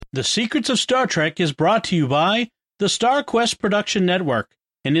The Secrets of Star Trek is brought to you by the Star Quest Production Network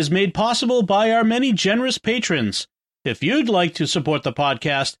and is made possible by our many generous patrons. If you'd like to support the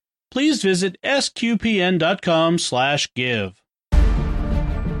podcast, please visit sqpn.com/give.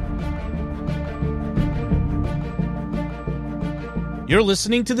 You're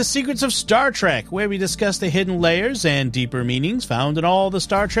listening to The Secrets of Star Trek, where we discuss the hidden layers and deeper meanings found in all the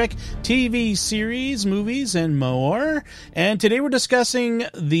Star Trek TV series, movies, and more. And today we're discussing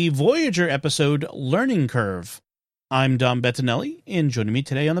the Voyager episode, Learning Curve. I'm Dom Bettinelli, and joining me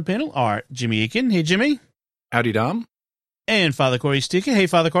today on the panel are Jimmy Aiken. Hey, Jimmy. Howdy, Dom. And Father Corey Stika. Hey,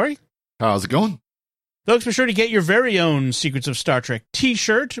 Father Corey. How's it going? Folks, be sure to get your very own Secrets of Star Trek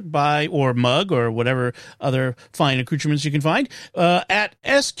t-shirt or mug or whatever other fine accoutrements you can find at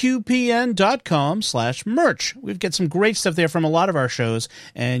sqpn.com/merch. We've got some great stuff there from a lot of our shows,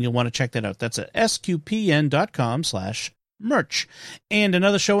 and you'll want to check that out. That's at sqpn.com/merch. And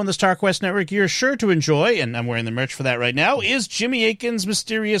another show on the Star Quest Network you're sure to enjoy, and I'm wearing the merch for that right now, is Jimmy Aiken's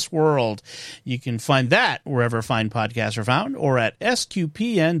Mysterious World. You can find that wherever fine podcasts are found, or at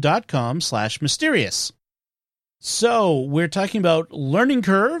sqpn.com/mysterious. So, we're talking about Learning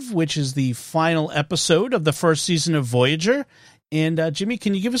Curve, which is the final episode of the first season of Voyager. And Jimmy,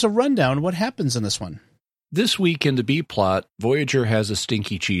 can you give us a rundown of what happens in this one? This week in the B-plot, Voyager has a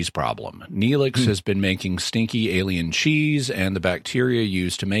stinky cheese problem. Neelix has been making stinky alien cheese, and the bacteria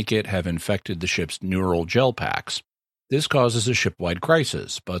used to make it have infected the ship's neural gel packs. This causes a ship-wide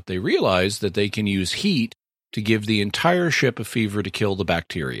crisis, but they realize that they can use heat to give the entire ship a fever to kill the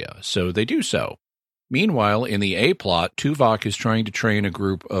bacteria, so they do so. Meanwhile, in the A-plot, Tuvok is trying to train a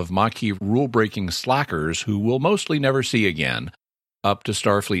group of Maquis rule-breaking slackers who we'll mostly never see again, up to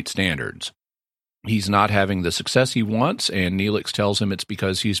Starfleet standards. He's not having the success he wants, and Neelix tells him it's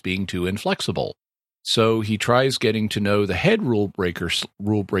because he's being too inflexible. So he tries getting to know the head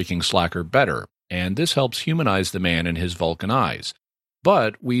rule-breaking slacker better, and this helps humanize the man in his Vulcan eyes.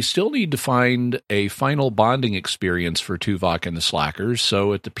 But we still need to find a final bonding experience for Tuvok and the slackers,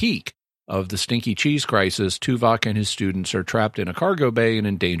 so at the peak of the stinky cheese crisis, Tuvok and his students are trapped in a cargo bay and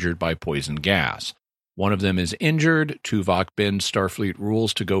endangered by poison gas. One of them is injured. Tuvok bends Starfleet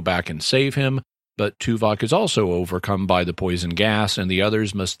rules to go back and save him, but Tuvok is also overcome by the poison gas, and the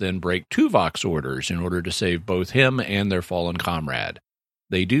others must then break Tuvok's orders in order to save both him and their fallen comrade.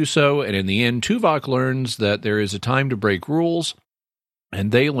 They do so, and in the end, Tuvok learns that there is a time to break rules,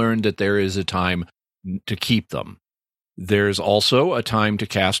 and they learn that there is a time to keep them. There's also a time to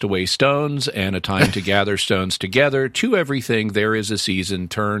cast away stones and a time to gather stones together. To everything, there is a season.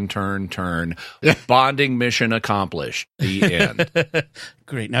 Turn, turn, turn. Bonding mission accomplished. The end.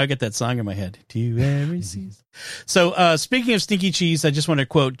 Great. Now I get that song in my head. To every season. So, speaking of stinky cheese, I just want to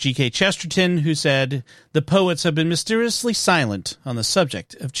quote G.K. Chesterton, who said, "The poets have been mysteriously silent on the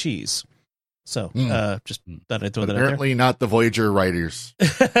subject of cheese." So, just thought I'd throw that out there. Apparently not the Voyager writers.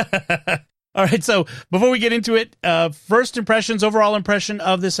 All right, so before we get into it, first impressions, overall impression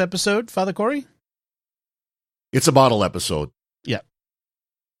of this episode, Father Corey? It's a bottle episode. Yeah.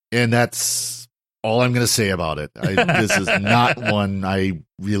 And that's all I'm going to say about it. This is not one I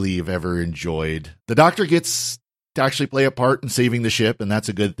really have ever enjoyed. The Doctor gets to actually play a part in saving the ship, and that's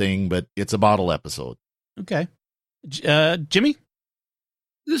a good thing, but it's a bottle episode. Okay. Jimmy?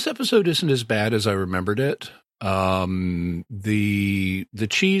 This episode isn't as bad as I remembered it. The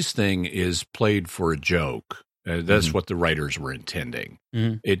cheese thing is played for a joke. That's what the writers were intending.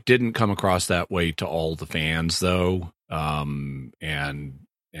 Mm-hmm. It didn't come across that way to all the fans, though, and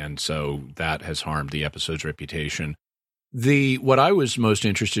so that has harmed the episode's reputation. What I was most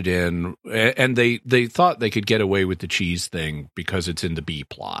interested in, and they thought they could get away with the cheese thing because it's in the B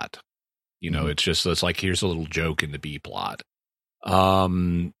plot. You know, it's like here's a little joke in the B plot.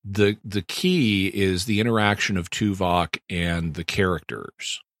 The key is the interaction of Tuvok and the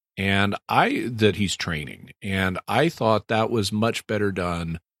characters that he's training. And I thought that was much better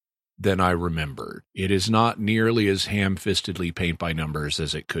done than I remembered. It is not nearly as ham-fistedly paint by numbers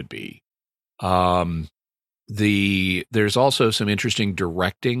as it could be. There's also some interesting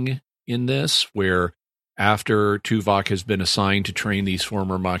directing in this where after Tuvok has been assigned to train these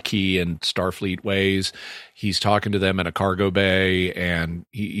former Maquis in Starfleet ways, he's talking to them in a cargo bay, and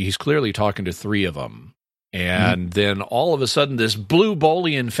he's clearly talking to three of them. And then all of a sudden, this blue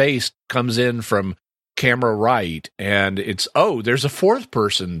Bolian face comes in from camera right, and there's a fourth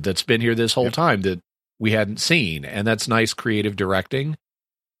person that's been here this whole time that we hadn't seen, and that's nice creative directing.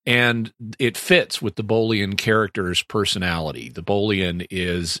 And it fits with the Bolian character's personality. The Bolian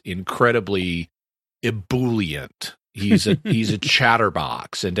is incredibly ebullient. He's a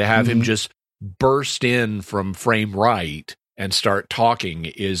chatterbox, and to have him just burst in from frame right and start talking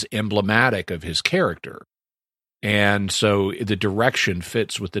is emblematic of his character. And so the direction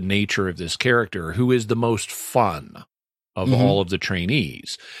fits with the nature of this character, who is the most fun of all of the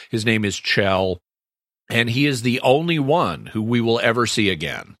trainees. His name is Chell, and he is the only one who we will ever see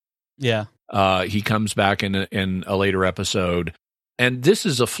again. Yeah. He comes back in a later episode. And this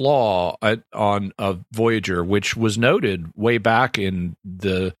is a flaw of Voyager, which was noted way back in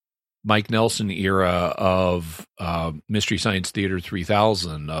the Mike Nelson era of Mystery Science Theater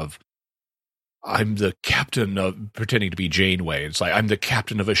 3000 of, I'm the captain of, pretending to be Janeway. It's like, I'm the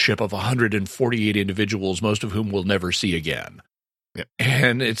captain of a ship of 148 individuals, most of whom we'll never see again. Yep.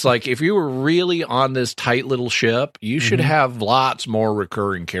 And it's like, if you were really on this tight little ship, you should have lots more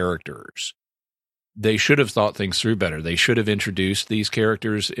recurring characters. They should have thought things through better. They should have introduced these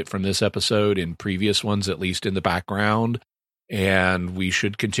characters from this episode in previous ones, at least in the background. And we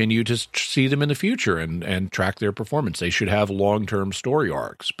should continue to see them in the future and track their performance. They should have long-term story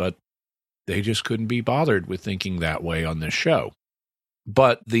arcs, but they just couldn't be bothered with thinking that way on this show.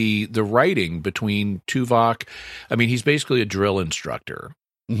 But the writing between Tuvok, I mean, he's basically a drill instructor,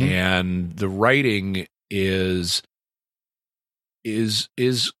 and the writing is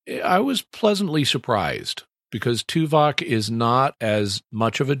I was pleasantly surprised, because Tuvok is not as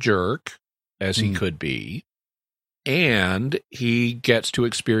much of a jerk as he could be, and he gets to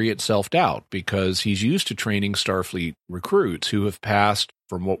experience self-doubt because he's used to training Starfleet recruits who have passed,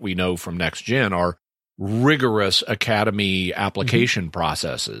 from what we know from Next Gen, are rigorous academy application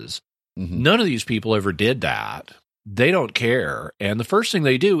processes. None of these people ever did that. They don't care. And the first thing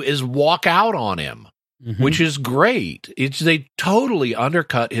they do is walk out on him, which is great. They totally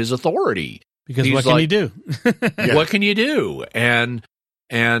undercut his authority. Because what can you do? What can you do? And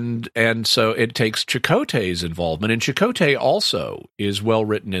so it takes Chakotay's involvement. And Chakotay also is well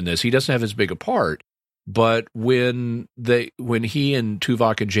written in this. He doesn't have as big a part. But when he and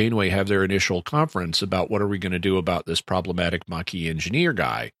Tuvok and Janeway have their initial conference about what are we going to do about this problematic Maquis engineer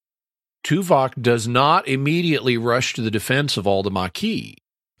guy, Tuvok does not immediately rush to the defense of all the Maquis.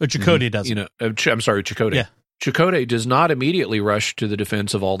 But Chakotay doesn't. I'm sorry, Chakotay. Yeah. Chakotay does not immediately rush to the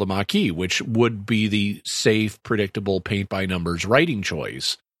defense of all the Maquis, which would be the safe, predictable, paint-by-numbers writing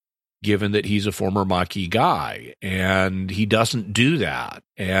choice, given that he's a former Maquis guy. And he doesn't do that.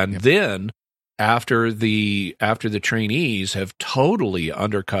 And then, after the trainees have totally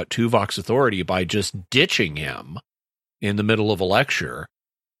undercut Tuvok's authority by just ditching him in the middle of a lecture,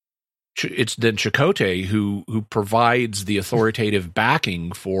 it's then Chakotay who provides the authoritative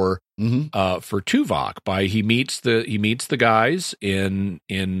backing for Tuvok. He meets the guys in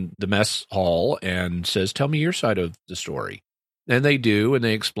the mess hall and says, "Tell me your side of the story." And they do, and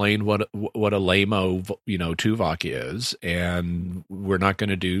they explain what a lame-o, Tuvok is, and we're going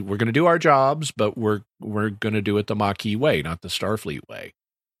to do our jobs, but we're going to do it the Maquis way, not the Starfleet way.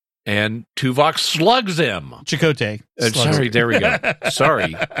 And Tuvok slugs him. Chakotay. Sorry, there we go.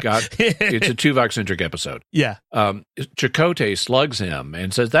 Sorry, God, it's a Tuvok-centric episode. Yeah. Chakotay slugs him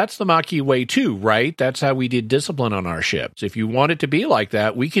and says, "That's the Maquis way too, right? That's how we did discipline on our ships. If you want it to be like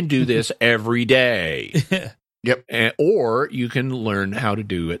that, we can do this every day." Yep. Or you can learn how to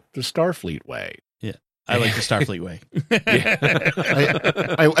do it the Starfleet way. Yeah. I like the Starfleet way.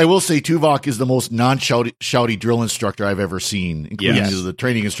 I will say Tuvok is the most non-shouty drill instructor I've ever seen, including the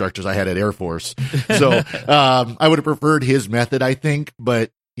training instructors I had at Air Force. So I would have preferred his method, I think, but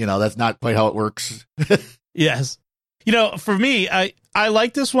that's not quite how it works. Yes. For me, I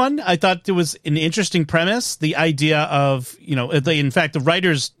like this one. I thought it was an interesting premise. The idea of, in fact, the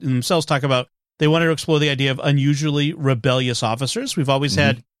writers themselves talk about they wanted to explore the idea of unusually rebellious officers. We've always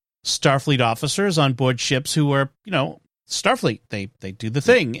had Starfleet officers on board ships who were, Starfleet. They do the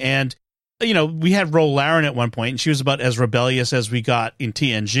thing. And, we had Ro Laren at one point, and she was about as rebellious as we got in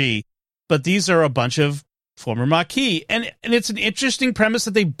TNG. But these are a bunch of former Maquis. And it's an interesting premise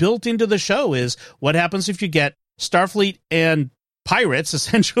that they built into the show is what happens if you get Starfleet and pirates,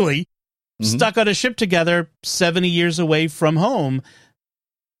 essentially, stuck on a ship together 70 years away from home.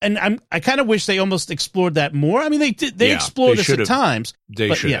 And I kind of wish they almost explored that more. I mean, they did. They explored this at times.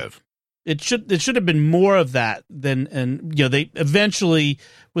 They should have. It should have been more of that than, and they eventually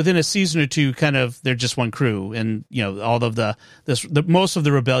within a season or two, kind of they're just one crew, and all of the most of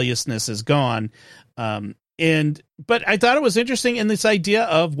the rebelliousness is gone. But I thought it was interesting in this idea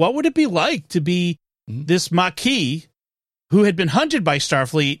of what would it be like to be this Maquis who had been hunted by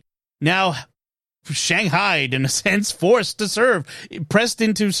Starfleet, now shanghaied, in a sense, forced to serve, pressed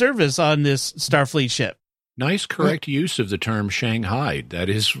into service on this Starfleet ship. Nice, correct use of the term shanghaied. That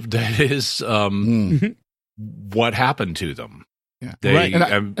is what happened to them. Yeah.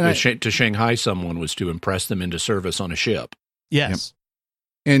 To Shanghai someone was to impress them into service on a ship. Yes.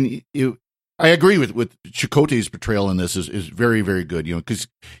 And I agree with Chakotay's portrayal in this is very, very good, because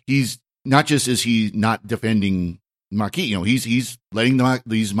he's not just is he not defending Maquis, he's letting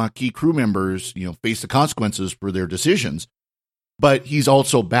these Maquis crew members, face the consequences for their decisions, but he's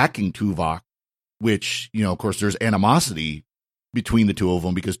also backing Tuvok, which, of course, there's animosity between the two of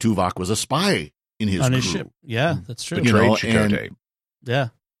them because Tuvok was a spy in his on crew. his ship. Yeah, that's true. Betrayed Chakotay. Yeah.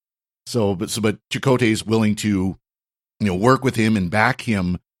 So, but Chakotay is willing to, work with him and back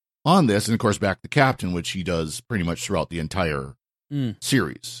him on this, and of course back the captain, which he does pretty much throughout the entire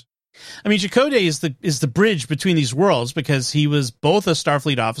series. I mean, Chakotay is the bridge between these worlds because he was both a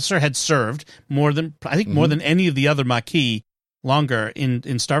Starfleet officer, had served more than any of the other Maquis longer in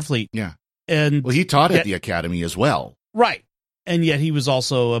Starfleet. Yeah, and he taught at the academy as well, right? And yet he was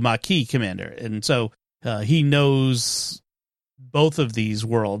also a Maquis commander, and so he knows both of these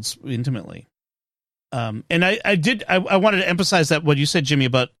worlds intimately. And I wanted to emphasize that what you said, Jimmy,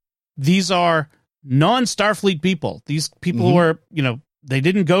 about these are non-Starfleet people. These people who are, they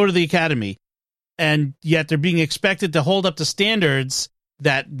didn't go to the academy, and yet they're being expected to hold up to standards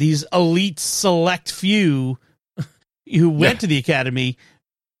that these elite select few who went to the academy,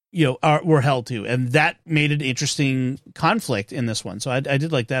 were held to. And that made an interesting conflict in this one. So I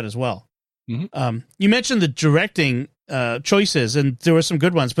did like that as well. Mm-hmm. You mentioned the directing choices, and there were some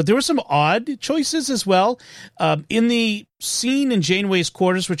good ones, but there were some odd choices as well. In the scene in Janeway's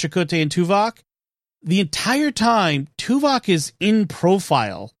quarters with Chakotay and Tuvok, the entire time Tuvok is in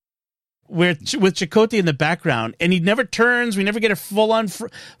profile, with Chakotay in the background, and he never turns. We never get a full-on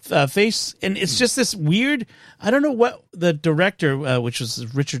face, and it's just this weird. I don't know what the director, which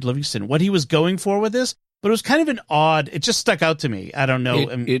was Richard Livingston, what he was going for with this, but it was kind of an odd. It just stuck out to me. I don't know.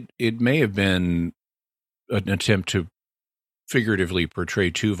 It may have been an attempt to figuratively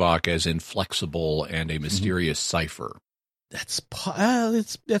portray Tuvok as inflexible and a mysterious cipher. That's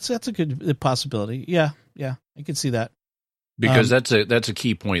a good possibility. Yeah, I could see that. Because that's a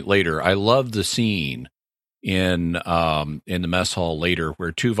key point later. I love the scene in the mess hall later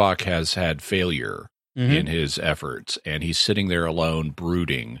where Tuvok has had failure in his efforts, and he's sitting there alone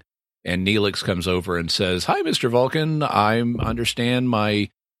brooding. And Neelix comes over and says, "Hi, Mr. Vulcan. I understand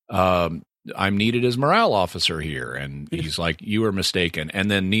I'm needed as morale officer here." And he's like, "You are mistaken."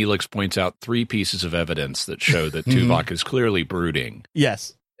 And then Neelix points out 3 pieces of evidence that show that Tuvok is clearly brooding.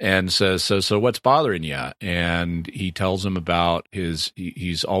 Yes. And says, so what's bothering you? And he tells him about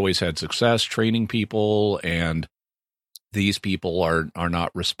he's always had success training people, and these people are not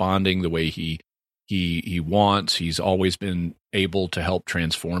responding the way he wants. He's always been able to help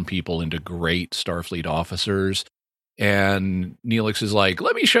transform people into great Starfleet officers. And Neelix is like,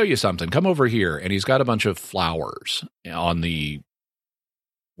 "Let me show you something. Come over here." And he's got a bunch of flowers on the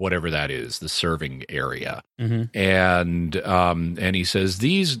whatever that is, the serving area. And he says,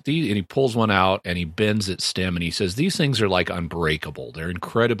 these, and he pulls one out and he bends its stem, and he says, "These things are like unbreakable. They're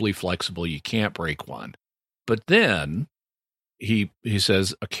incredibly flexible. You can't break one." But then he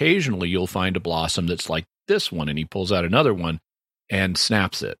says, "Occasionally you'll find a blossom that's like this one." And he pulls out another one and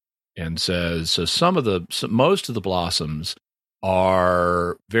snaps it and says, most of the blossoms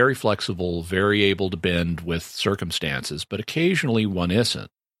are very flexible, very able to bend with circumstances, but occasionally one isn't.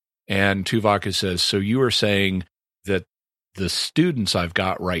 And Tuvok says, "So you are saying that the students I've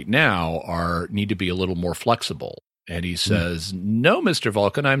got right now need to be a little more flexible?" And he says, "No, Mr.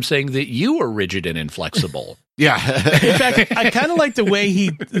 Vulcan, I'm saying that you are rigid and inflexible." Yeah. In fact, I kind of like the way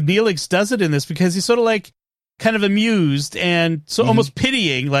Neelix does it in this, because he's sort of like kind of amused and so almost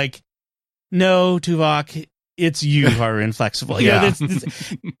pitying, like, "No, Tuvok, it's you who are inflexible." Yeah.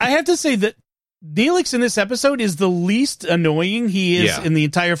 I have to say that Neelix in this episode is the least annoying he is in the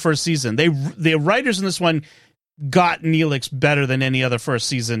entire first season. The writers in this one got Neelix better than any other first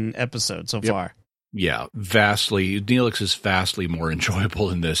season episode so far. Yeah, vastly. Neelix is vastly more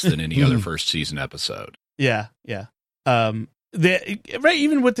enjoyable in this than any other first season episode. Yeah. Right,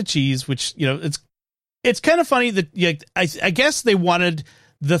 even with the cheese, which, it's kind of funny that I guess they wanted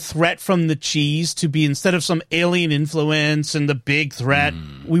the threat from the cheese to be, instead of some alien influence and the big threat,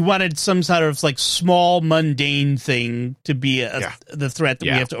 we wanted some sort of like small mundane thing to be the threat that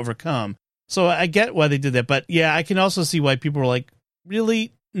we have to overcome. So I get why they did that, but I can also see why people were like,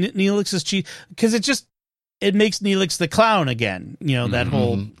 "Really, Neelix's cheese?" Because it makes Neelix the clown again, that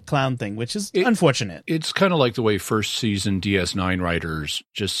whole clown thing, which is unfortunate. It's kind of like the way first season DS9 writers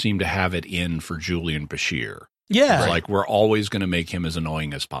just seem to have it in for Julian Bashir. Yeah. It's like, we're always going to make him as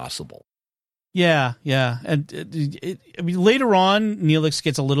annoying as possible. Yeah. And later on, Neelix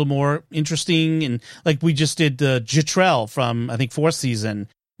gets a little more interesting, and like we just did Jetrel from, I think, 4th season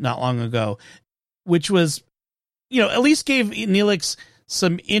not long ago, which was at least gave Neelix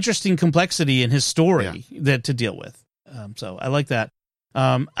some interesting complexity in his story that to deal with. So I like that.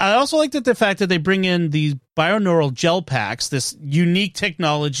 I also like the fact that they bring in the bioneural gel packs, this unique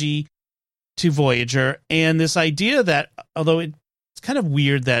technology to Voyager, and this idea that although it's kind of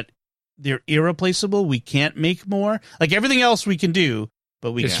weird that they're irreplaceable, we can't make more. Like everything else we can do,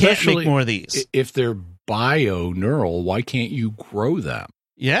 but we can't make more of these. If they're bioneural, why can't you grow them?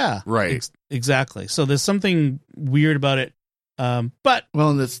 Yeah, right. Exactly. So there's something weird about it. But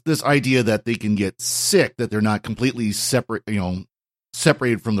this idea that they can get sick, that they're not completely separate,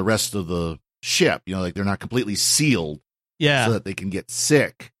 separated from the rest of the ship, like they're not completely sealed, so that they can get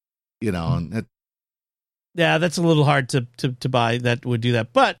sick, and that's a little hard to buy that would do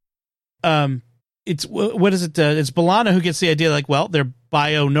that. But it's what is it? It's B'Elanna who gets the idea, like, well, they're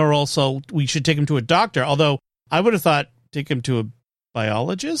bioneural, so we should take them to a doctor. Although I would have thought take them to a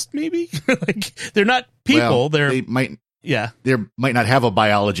biologist, maybe. Like they're not people; they might. Yeah, they might not have a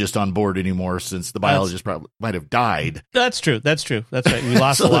biologist on board anymore since the biologist probably might have died. That's true. That's right. We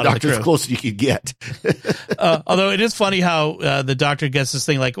lost so a lot the of the doctor's crew. Close you could get. Although it is funny how the doctor gets this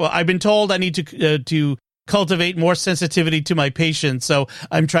thing like, well, I've been told I need to cultivate more sensitivity to my patients, so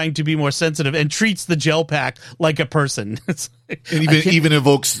I'm trying to be more sensitive, and treats the gel pack like a person. And even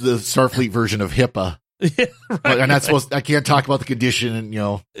evokes the Starfleet version of HIPAA. Yeah, right, but I'm not supposed. I can't talk about the condition, and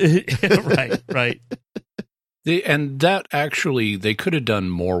right. And that actually, they could have done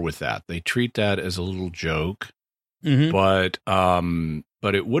more with that. They treat that as a little joke, but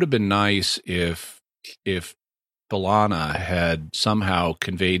it would have been nice if B'Elanna had somehow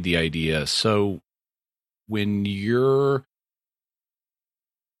conveyed the idea. So when you're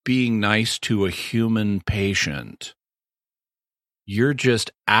being nice to a human patient, you're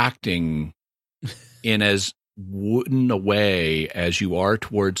just acting in as wooden a way as you are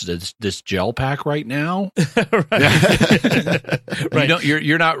towards this gel pack right now. Right.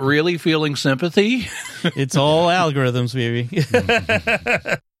 You're not really feeling sympathy. It's all algorithms, baby. He's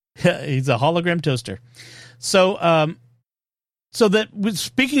a hologram toaster. So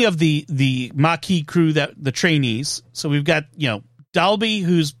speaking of the Maquis crew, that the trainees, so we've got Dalby,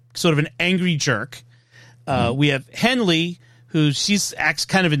 who's sort of an angry jerk. We have Henley, who acts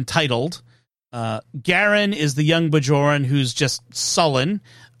kind of entitled. Garen is the young Bajoran who's just sullen,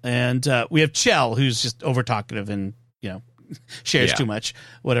 and we have Chell, who's just over talkative and shares too much,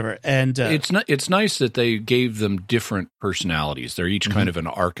 whatever. And it's nice that they gave them different personalities. They're each kind of an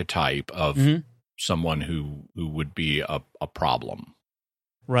archetype of someone who would be a problem.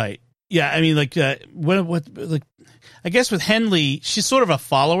 Right. Yeah. I mean, like I guess with Henley, she's sort of a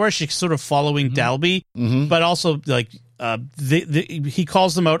follower. She's sort of following Dalby, but also like. He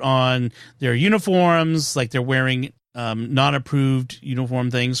calls them out on their uniforms, like they're wearing non-approved uniform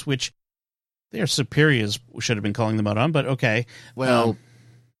things, which their superiors should have been calling them out on, but okay. Well,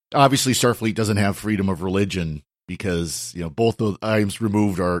 obviously Starfleet doesn't have freedom of religion because, both the items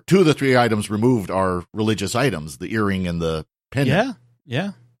removed are, 2 of the 3 items removed are religious items, the earring and the pendant.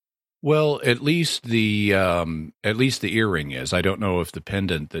 Yeah. Well, at least the earring is. I don't know if the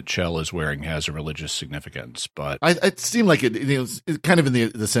pendant that Chell is wearing has a religious significance, but it seemed like it's kind of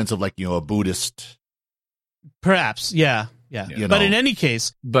in the sense of like a Buddhist, perhaps. Yeah. But in any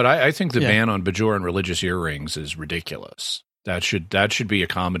case, but I think the ban on Bajoran religious earrings is ridiculous. That should be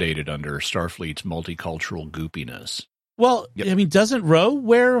accommodated under Starfleet's multicultural goopiness. Well, I mean, doesn't Ro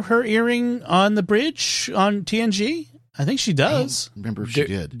wear her earring on the bridge on TNG? I think she does. I don't remember if she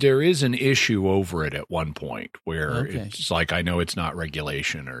did. There is an issue over it at one point where it's like, I know it's not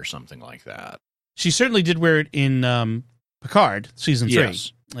regulation or something like that. She certainly did wear it in Picard season 3.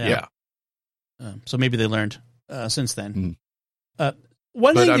 Yes. Yeah. So maybe they learned since then. But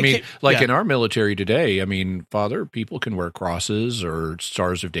I mean, in our military today, I mean, people can wear crosses or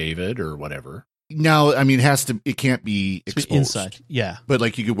Stars of David or whatever. No, I mean, it can't be exposed. Inside, yeah. But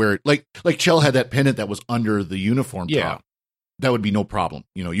like you could wear it, like Chell had that pendant that was under the uniform top. That would be no problem.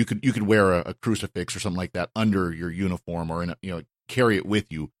 You could wear a crucifix or something like that under your uniform or carry it with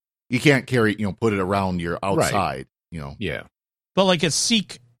you. You can't carry it, put it around your outside, Yeah. But like a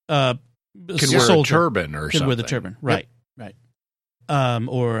Sikh can wear a turban or something. Wear the turban, right.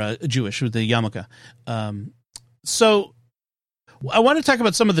 Or a Jewish with the yarmulke. So I want to talk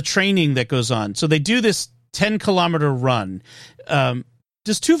about some of the training that goes on. So they do this 10-kilometer run.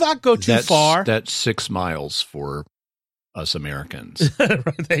 Does Tuvok go too far? That's 6 miles for us Americans.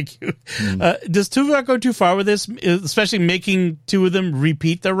 Thank you. Does Tuvok go too far with this, especially making 2 of them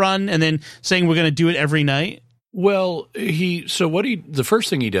repeat the run and then saying we're going to do it every night? Well, the first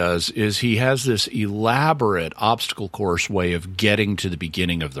thing he does is he has this elaborate obstacle course way of getting to the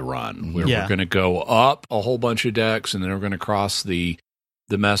beginning of the run, where we're going to go up a whole bunch of decks, and then we're going to cross the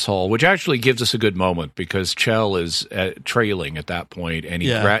mess hall, which actually gives us a good moment because Chell is trailing at that point, and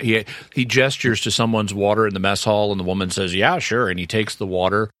he gestures to someone's water in the mess hall, and the woman says, "Yeah, sure," and he takes the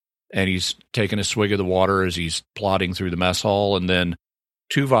water, and he's taking a swig of the water as he's plodding through the mess hall, and then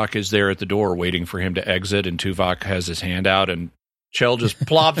Tuvok is there at the door waiting for him to exit, and Tuvok has his hand out, and Chell just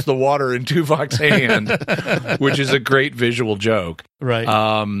plops the water in Tuvok's hand, which is a great visual joke. Right.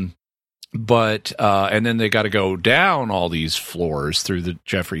 But and then they got to go down all these floors through the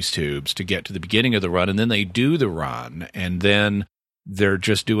Jeffries tubes to get to the beginning of the run, and then they do the run, and then they're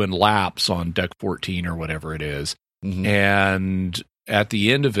just doing laps on deck 14 or whatever it is. Mm-hmm. And at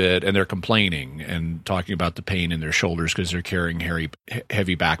the end of it, and they're complaining and talking about the pain in their shoulders because they're carrying heavy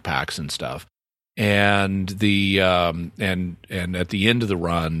backpacks and stuff. And the and at the end of the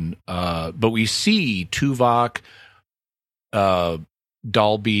run, but we see Tuvok,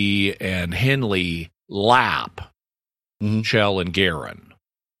 Dalby, and Henley lap Chell and Garen.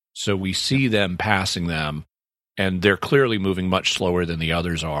 So we see them passing them, and they're clearly moving much slower than the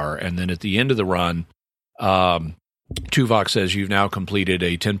others are. And then at the end of the run, Tuvok says, "You've now completed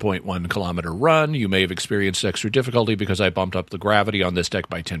a 10.1 kilometer run. You may have experienced extra difficulty because I bumped up the gravity on this deck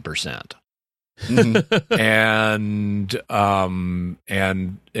by 10%. Mm-hmm.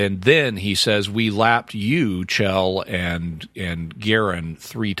 and then he says, "We lapped you, Chell, and Garen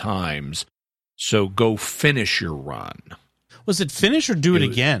 3 times. So go finish your run." Was it finish or do it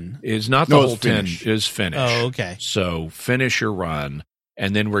again? It's not the whole 10. It's finish. Oh, okay. So finish your run.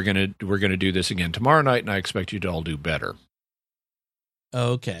 And then we're gonna do this again tomorrow night, and I expect you to all do better.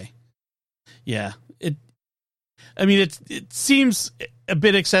 Okay, yeah. It seems a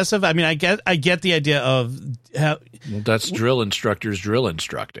bit excessive. I mean, I get the idea of how. Well, that's drill instructors drill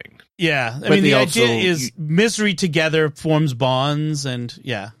instructing. Yeah, I mean, the idea is misery together forms bonds, and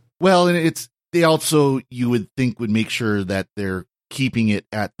yeah. Well, and they also, you would think, would make sure that they're keeping it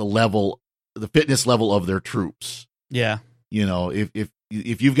at the fitness level of their troops. Yeah. You know,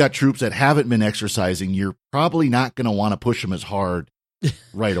 if you've got troops that haven't been exercising, you're probably not going to want to push them as hard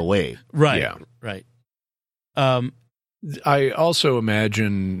right away. Right. Yeah. Right. I also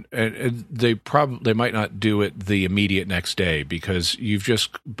imagine they might not do it the immediate next day because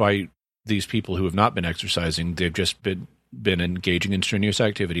by these people who have not been exercising, they've just been engaging in strenuous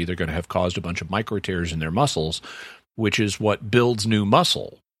activity. They're going to have caused a bunch of micro tears in their muscles, which is what builds new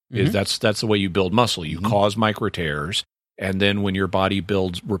muscle. Mm-hmm. That's the way you build muscle. You cause micro tears. And then when your body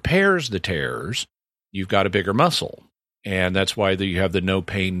repairs the tears, you've got a bigger muscle. And that's why you have the no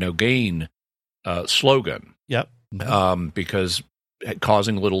pain, no gain slogan. Yep. Because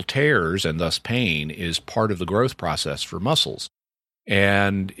causing little tears and thus pain is part of the growth process for muscles.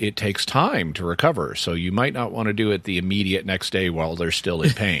 And it takes time to recover. So you might not want to do it the immediate next day while they're still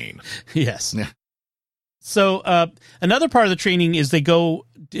in pain. Yes. Yeah. So another part of the training is they go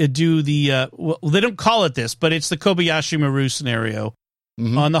do the they don't call it this, but it's the Kobayashi Maru scenario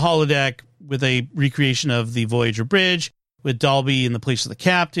on the holodeck with a recreation of the Voyager bridge with Dalby in the place of the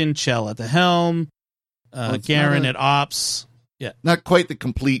captain, Chell at the helm, Garen at ops. Yeah, not quite the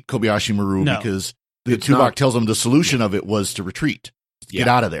complete Kobayashi Maru because the Tuvok tells them the solution of it was to retreat, get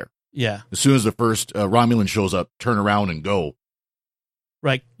out of there. Yeah, as soon as the first Romulan shows up, turn around and go.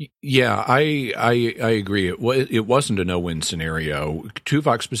 Right. Yeah, I agree. It wasn't a no-win scenario.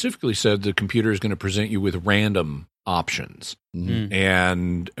 Tuvok specifically said the computer is going to present you with random options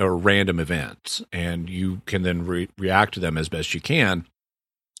or random events, and you can then react to them as best you can.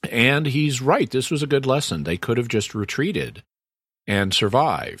 And he's right. This was a good lesson. They could have just retreated and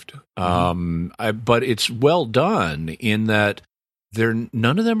survived. But it's well done in that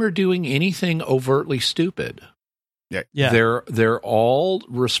none of them are doing anything overtly stupid. Yeah. They're all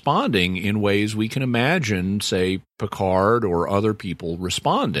responding in ways we can imagine, say, Picard or other people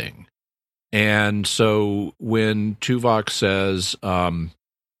responding. And so when Tuvok says,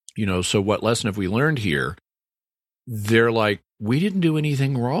 so what lesson have we learned here? They're like, we didn't do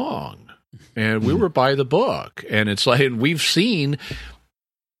anything wrong. And we were by the book. And it's like, and we've seen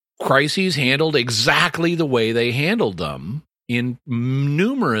crises handled exactly the way they handled them in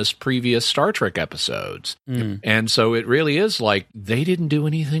numerous previous Star Trek episodes. And so it really is like they didn't do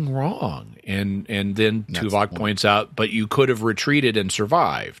anything wrong. And then Tuvok points out, but you could have retreated and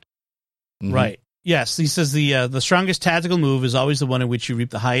survived. Right. Yes, he says the strongest tactical move is always the one in which you reap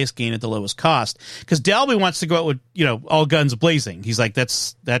the highest gain at the lowest cost. Because Dalby wants to go out with, all guns blazing. He's like,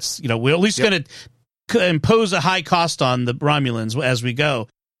 that's we're at least going to impose a high cost on the Romulans as we go.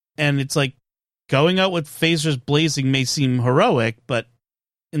 And it's like, going out with phasers blazing may seem heroic, but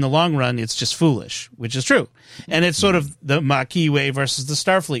in the long run, it's just foolish, which is true. And it's sort of the Maquis way versus the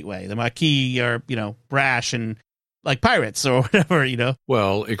Starfleet way. The Maquis are, brash and like pirates or whatever,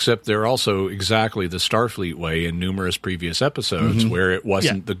 Well, except they're also exactly the Starfleet way in numerous previous episodes where it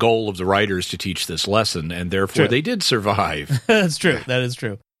wasn't the goal of the writers to teach this lesson, and therefore they did survive. That's true. That is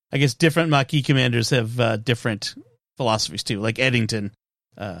true. I guess different Maquis commanders have different philosophies, too, like Eddington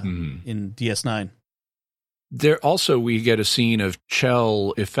in DS9. There also, we get a scene of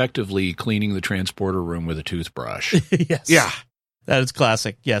Chell effectively cleaning the transporter room with a toothbrush. Yes. Yeah. That is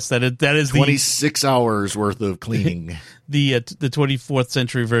classic. Yes, that is 26 hours worth of cleaning. the 24th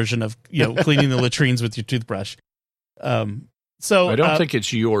century version of cleaning the latrines with your toothbrush. So I don't think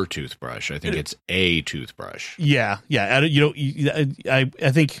it's your toothbrush. I think it's a toothbrush. Yeah. I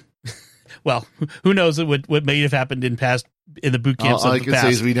think. Well, who knows what may have happened in the boot camps. All of I the can past.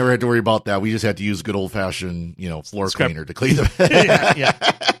 say is we never had to worry about that. We just had to use good old fashioned, floor cleaner to clean them. yeah.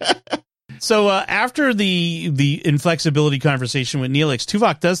 So after the inflexibility conversation with Neelix,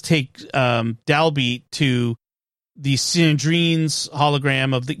 Tuvok does take Dalby to the Sandrine's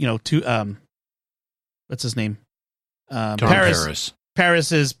hologram of the what's his name? Paris.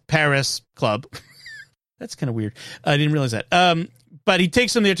 Paris's Paris Club. That's kind of weird. I didn't realize that. But he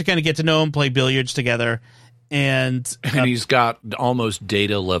takes him there to kind of get to know him, play billiards together, and he's got almost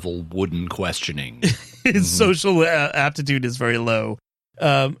data level wooden questioning. His social aptitude is very low.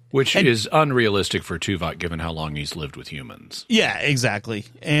 Which is unrealistic for Tuvok, given how long he's lived with humans. Yeah, exactly.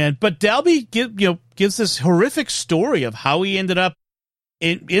 But Dalby gives this horrific story of how he ended up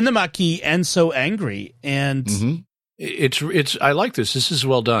in the Maquis and so angry. And it's I like this. This is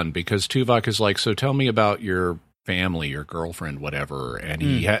well done because Tuvok is like, so tell me about your family, your girlfriend, whatever. And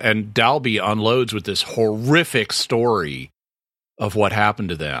and Dalby unloads with this horrific story of what happened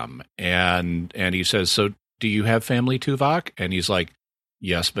to them. And he says, so do you have family, Tuvok? And he's like,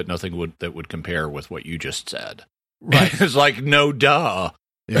 yes, but nothing that would compare with what you just said. Right. It's like, no, duh.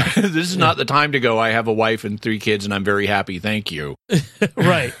 Yeah. This is not the time to go, I have a wife and 3 kids and I'm very happy. Thank you.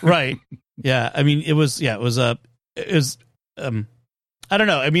 Right. Yeah. I mean, it was I don't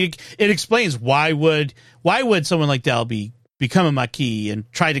know. I mean, it explains why would someone like Dalby become a Maquis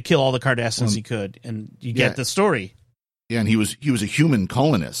and try to kill all the Cardassians he could, and you get the story. Yeah, and he was a human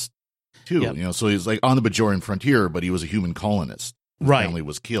colonist too. Yep. So he's like on the Bajoran frontier, but he was a human colonist. His family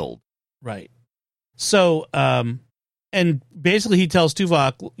was killed. Right. So, and basically he tells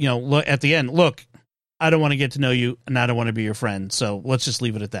Tuvok, look, at the end, look, I don't want to get to know you, and I don't want to be your friend. So let's just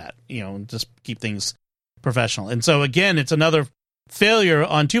leave it at that. And just keep things professional. And so again, it's another failure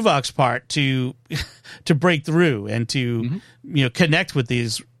on Tuvok's part to break through and to connect with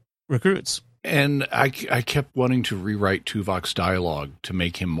these recruits. And I kept wanting to rewrite Tuvok's dialogue to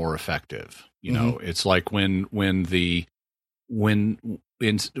make him more effective. It's like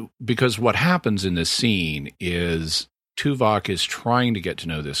because what happens in this scene is Tuvok is trying to get to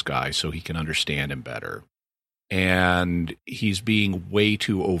know this guy so he can understand him better, and he's being way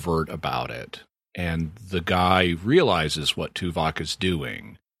too overt about it. And the guy realizes what Tuvok is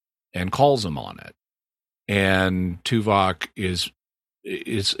doing and calls him on it. And Tuvok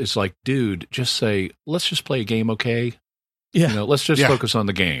it's like, dude, just say, let's just play a game, okay? Yeah. Let's just focus on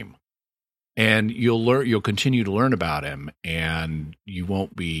the game. And you'll continue to learn about him, and you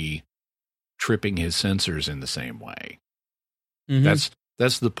won't be tripping his sensors in the same way. Mm-hmm.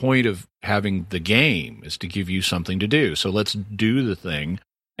 That's the point of having the game, is to give you something to do. So let's do the thing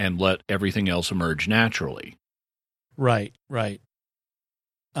and let everything else emerge naturally. Right.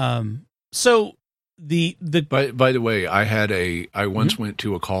 So the by the way, I once went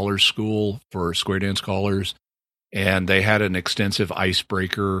to a callers school for square dance callers, and they had an extensive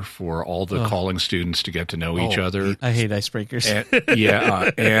icebreaker for all the calling students to get to know each other. I hate icebreakers.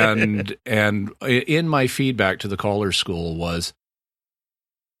 And in my feedback to the caller school was,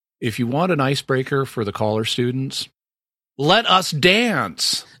 if you want an icebreaker for the caller students, let us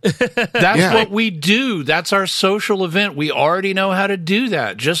dance. That's what we do. That's our social event. We already know how to do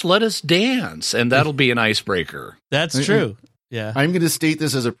that. Just let us dance, and that'll be an icebreaker. That's true. Yeah. I'm going to state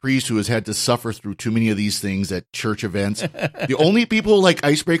this as a priest who has had to suffer through too many of these things at church events. The only people who like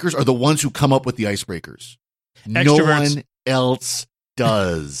icebreakers are the ones who come up with the icebreakers. No one else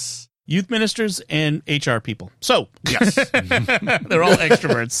does. Youth ministers and HR people. So, yes. They're all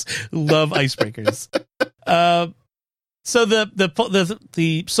extroverts who love icebreakers. So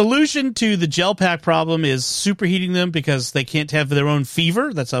the solution to the gel pack problem is superheating them because they can't have their own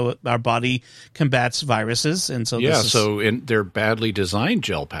fever. That's how our body combats viruses. And so they're badly designed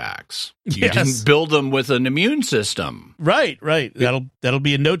gel packs. You Yes. didn't build them with an immune system. Right. That'll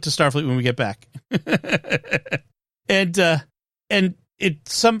be a note to Starfleet when we get back. and it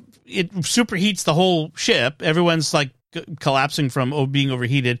superheats the whole ship. Everyone's like collapsing from being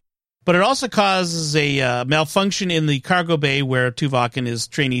overheated. But it also causes a malfunction in the cargo bay where Tuvok and his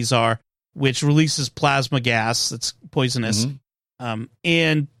trainees are, which releases plasma gas that's poisonous. Mm-hmm.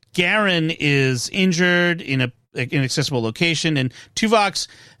 And Garen is injured in an inaccessible location, and Tuvok's,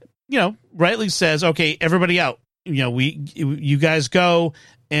 rightly says, "Okay, everybody out. You guys go,"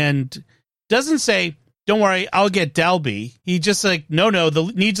 and doesn't say, "Don't worry, I'll get Dalby." He just like, no, the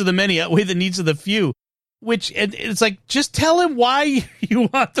needs of the many outweigh the needs of the few. Which it's like, just tell him why you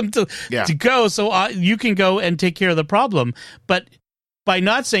want them to go, so you can go and take care of the problem. But by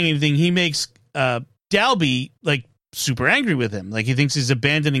not saying anything, he makes Dalby like super angry with him. Like he thinks he's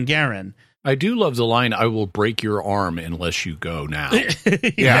abandoning Garen. I do love the line, "I will break your arm unless you go now."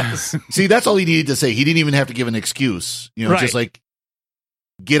 Yes. See, that's all he needed to say. He didn't even have to give an excuse. Just like,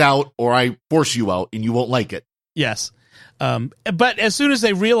 get out or I force you out and you won't like it. Yes. But as soon as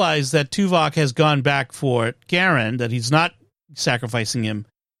they realize that Tuvok has gone back for Garen, that he's not sacrificing him,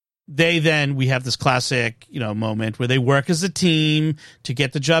 we have this classic, moment where they work as a team to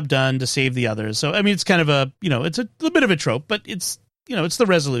get the job done, to save the others. So, I mean, it's kind of it's a little bit of a trope, but it's the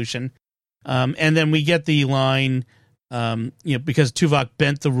resolution. And then we get the line, because Tuvok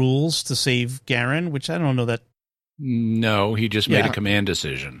bent the rules to save Garen, which I don't know that. No, he just made a command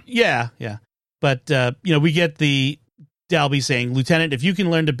decision. Yeah. But, we get the Dalby saying, "Lieutenant, if you can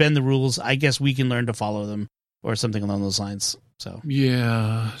learn to bend the rules, I guess we can learn to follow them," or something along those lines. So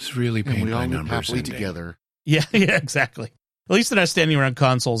yeah, it's really paint by numbers. Happily together. Yeah, exactly. At least they're not standing around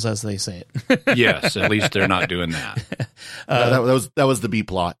consoles, as they say it. Yes, at least they're not doing that. That was the B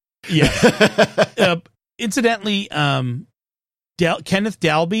plot. Yeah. Incidentally, Kenneth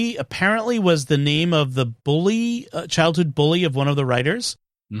Dalby apparently was the name of the bully, childhood bully of one of the writers.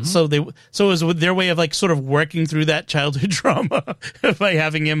 Mm-hmm. So it was their way of like sort of working through that childhood trauma by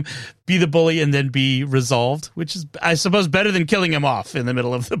having him be the bully and then be resolved, which is, I suppose, better than killing him off in the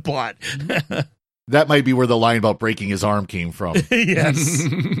middle of the plot. That might be where the line about breaking his arm came from. Yes.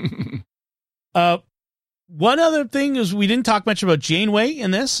 One other thing is we didn't talk much about Janeway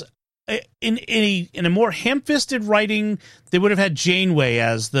in this. In a more ham-fisted writing, they would have had Janeway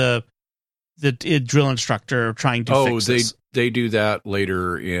as the drill instructor trying to fix this. They do that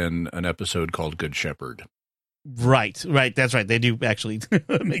later in an episode called Good Shepherd. Right. That's right. They do actually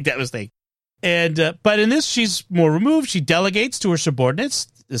make that mistake. And but in this, she's more removed. She delegates to her subordinates.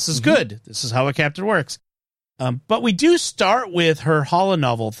 This is good. This is how a captain works. But we do start with her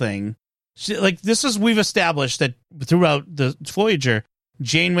holonovel thing. We've established that throughout the Voyager,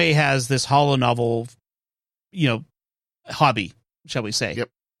 Janeway has this holonovel, hobby, shall we say. Yep.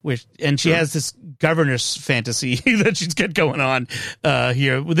 And she has this governess fantasy that she's got going on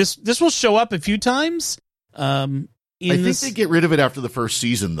here. This will show up a few times. I think they get rid of it after the first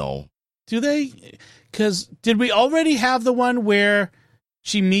season, though. Do they? Because did we already have the one where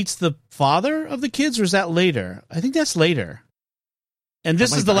she meets the father of the kids, or is that later? I think that's later. And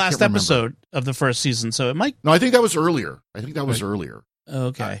this is the last episode of the first season, so it might... No, I think that was earlier. Earlier.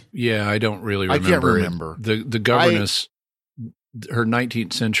 Okay. Yeah, I don't really remember. I can't remember. The governess... her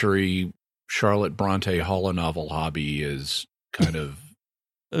 19th century Charlotte Bronte holonovel hobby is kind of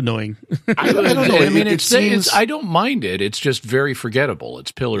annoying. I don't know. I mean, I don't mind it. It's just very forgettable.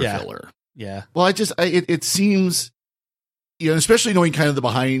 It's filler. Yeah. Well, it seems, especially knowing kind of the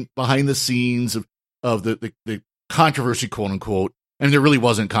behind the scenes of the controversy, quote unquote. And there really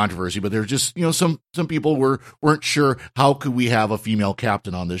wasn't controversy, but there's just, some people weren't sure how could we have a female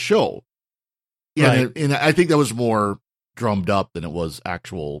captain on this show. Right. And I think that was more drummed up than it was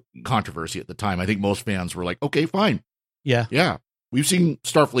actual controversy at the time. I think most fans were like, okay, fine. Yeah. We've seen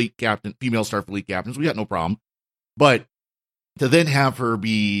female Starfleet captains. We got no problem. But to then have her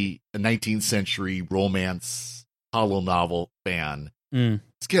be a 19th century romance holonovel fan,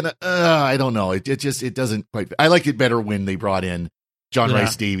 it's kind of, I don't know. It just, it doesn't quite, I liked it better when they brought in John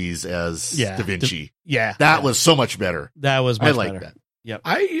Rice Davies as Da Vinci. That was so much better. That was much better. I like that. Yep.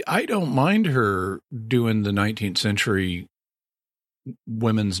 I don't mind her doing the 19th century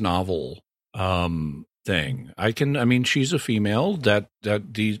women's novel thing. She's a female that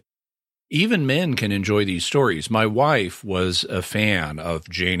even men can enjoy these stories. My wife was a fan of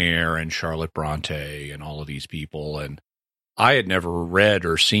Jane Eyre and Charlotte Bronte and all of these people, and I had never read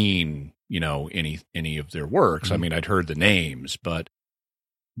or seen any of their works. I mean, I'd heard the names, but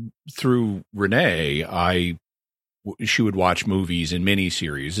through Renee, she would watch movies in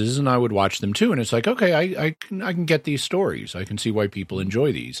miniseries, and I would watch them too. And it's like, okay, I can get these stories. I can see why people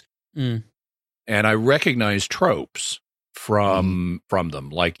enjoy these. And I recognize tropes from them.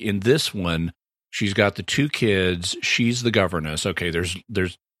 Like in this one, she's got the two kids. She's the governess. Okay,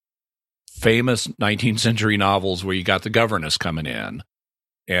 there's famous 19th century novels where you got the governess coming in,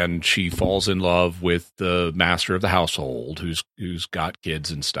 and she falls in love with the master of the household who's got kids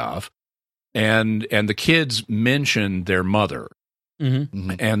and stuff. And the kids mention their mother.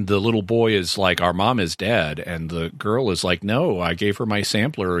 And the little boy is like, our mom is dead. And the girl is like, no, I gave her my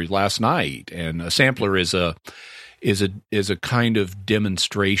sampler last night. And a sampler is a kind of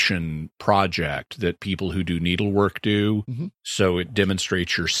demonstration project that people who do needlework do. So it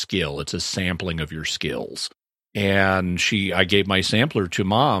demonstrates your skill. It's a sampling of your skills. And I gave my sampler to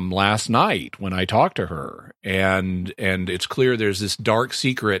Mom last night when I talked to her. And it's clear there's this dark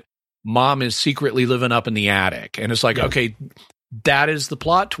secret. Mom is secretly living up in the attic. And it's like, okay, that is the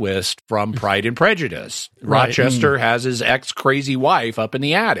plot twist from Pride and Prejudice. Right. Rochester has his ex-crazy wife up in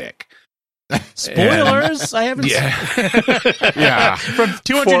the attic. Spoilers! I haven't. Yeah, from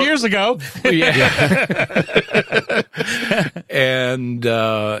 200 years ago. And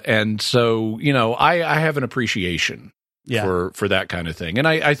so I have an appreciation for that kind of thing, and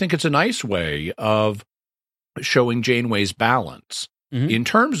I think it's a nice way of showing Janeway's balance in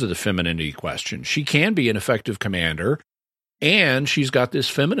terms of the femininity question. She can be an effective commander, and she's got this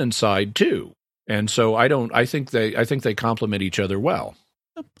feminine side too. And so I think they complement each other well.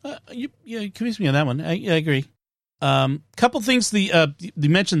 You convinced me on that one. I agree. Couple things. You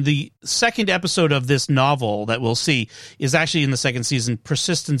mentioned the second episode of this novel that we'll see is actually in the second season.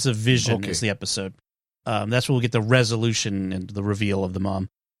 Persistence of Vision is the episode. That's where we'll get the resolution and the reveal of the mom.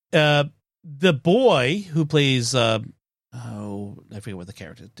 The boy who plays I forget what the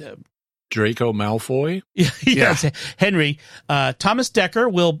character is. Draco Malfoy? Yes, Henry. Thomas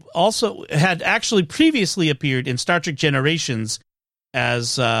Dekker had actually previously appeared in Star Trek Generations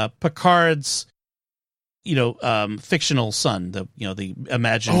as Picard's, fictional son, the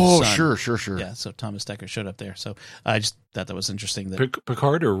imagined son. Oh, sure. Yeah, so Thomas Dekker showed up there. So I just thought that was interesting. That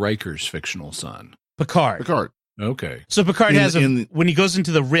Picard or Riker's fictional son? Picard. Okay. So Picard when he goes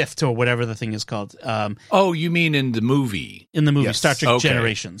into the rift or whatever the thing is called. You mean in the movie? In the movie, yes. Star Trek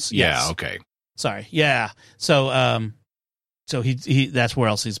Generations. Yes. Yeah, okay. Sorry. Yeah. So he that's where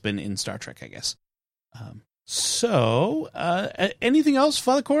else he's been in Star Trek, I guess. Anything else,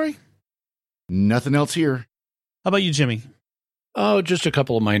 Father Corey? Nothing else here. How about you, Jimmy? Oh, just a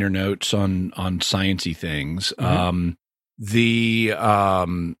couple of minor notes on sciencey things.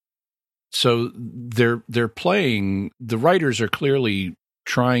 So they're playing. The writers are clearly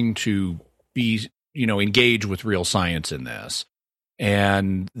trying to be, engage with real science in this,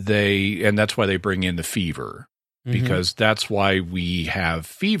 and that's why they bring in the fever, because that's why we have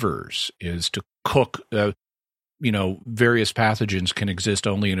fevers, is to cook. Various pathogens can exist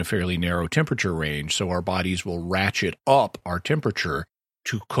only in a fairly narrow temperature range, so our bodies will ratchet up our temperature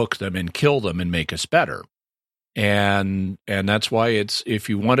to cook them and kill them and make us better. And that's why if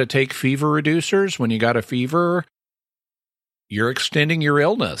you want to take fever reducers when you got a fever, you're extending your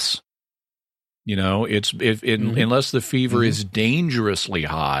illness. Unless the fever is dangerously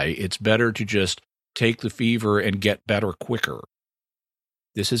high, it's better to just take the fever and get better quicker.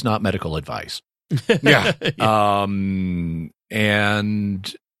 This is not medical advice. Yeah.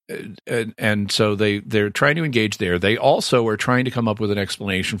 And so they're trying to engage there. They also are trying to come up with an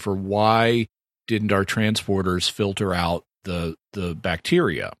explanation for why didn't our transporters filter out the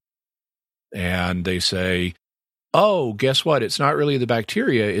bacteria. And they say, oh, guess what? It's not really the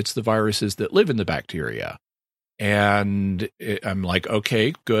bacteria. It's the viruses that live in the bacteria. And I'm like,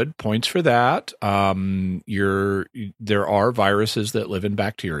 okay, good, points for that. There are viruses that live in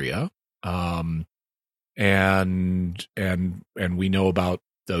bacteria. And we know about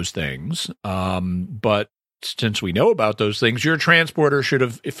those things. But since we know about those things, your transporter should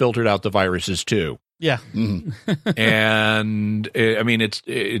have filtered out the viruses too. Yeah. And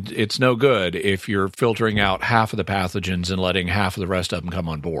it's no good if you're filtering out half of the pathogens and letting half of the rest of them come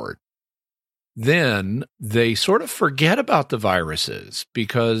on board. Then they sort of forget about the viruses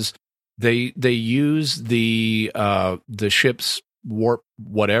because they use the ship's warp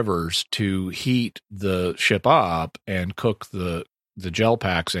whatevers to heat the ship up and cook the gel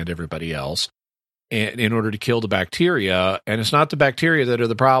packs and everybody else in order to kill the bacteria. And it's not the bacteria that are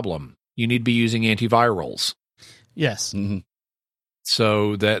the problem. You need to be using antivirals. Yes. Mm-hmm.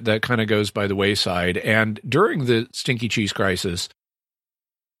 So that kind of goes by the wayside. And during the Stinky Cheese Crisis,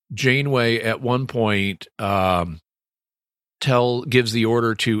 Janeway at one point gives the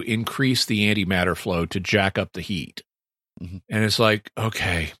order to increase the antimatter flow to jack up the heat. Mm-hmm. And it's like,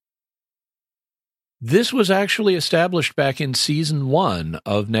 okay. This was actually established back in season 1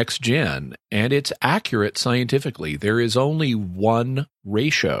 of Next Gen, and it's accurate scientifically. There is only one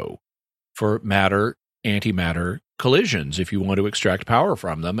ratio for matter-antimatter collisions if you want to extract power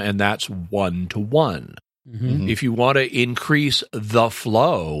from them, and that's 1 to 1. Mm-hmm. If you want to increase the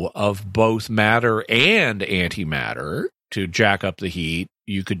flow of both matter and antimatter to jack up the heat,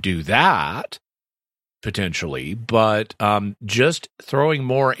 you could do that. Potentially, but just throwing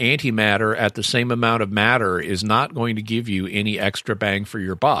more antimatter at the same amount of matter is not going to give you any extra bang for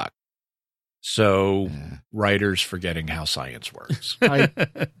your buck. So, writers forgetting how science works. I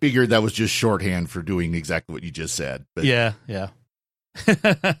figured that was just shorthand for doing exactly what you just said. But yeah.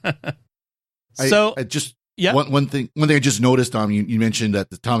 One thing I just noticed, you mentioned that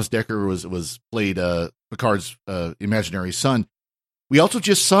the Thomas Dekker was played Picard's imaginary son. We also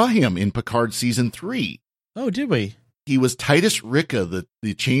just saw him in Picard season 3. Oh, did we? He was Titus Ricca,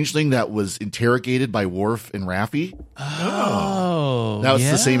 the changeling that was interrogated by Worf and Raffi. Oh, that was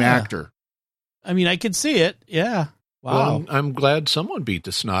the same actor. I mean, I could see it. Yeah. Wow. Well, I'm glad someone beat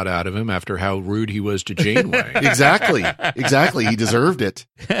the snot out of him after how rude he was to Janeway. Exactly. He deserved it.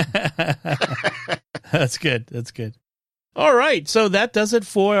 That's good. All right. So that does it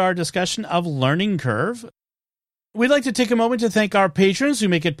for our discussion of Learning Curve. We'd like to take a moment to thank our patrons who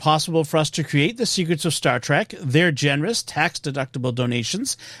make it possible for us to create The Secrets of Star Trek. Their generous, tax-deductible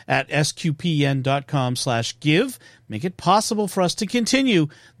donations at sqpn.com/give make it possible for us to continue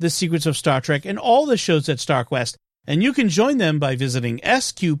The Secrets of Star Trek and all the shows at StarQuest. And you can join them by visiting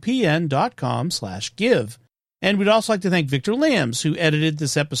sqpn.com/give. And we'd also like to thank Victor Lambs, who edited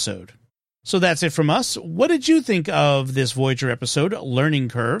this episode. So that's it from us. What did you think of this Voyager episode, Learning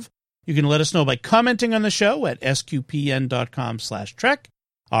Curve? You can let us know by commenting on the show at sqpn.com/trek,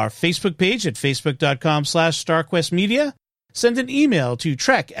 our Facebook page at facebook.com/StarQuestMedia, send an email to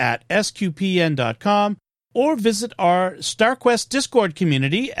trek@sqpn.com, or visit our StarQuest Discord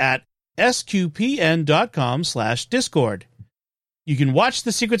community at sqpn.com/Discord. You can watch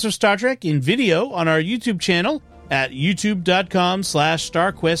The Secrets of Star Trek in video on our YouTube channel at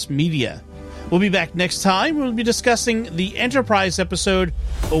youtube.com/StarQuestMedia. We'll be back next time. We'll be discussing the Enterprise episode,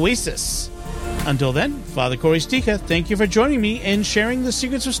 Oasis. Until then, Father Corey Stika, thank you for joining me and sharing the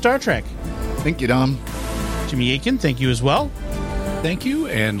secrets of Star Trek. Thank you, Dom. Jimmy Aiken, thank you as well. Thank you,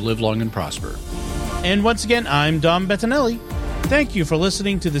 and live long and prosper. And once again, I'm Dom Bettinelli. Thank you for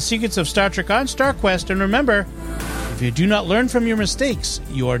listening to the Secrets of Star Trek on StarQuest. And remember, if you do not learn from your mistakes,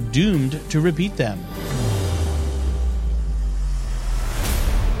 you are doomed to repeat them.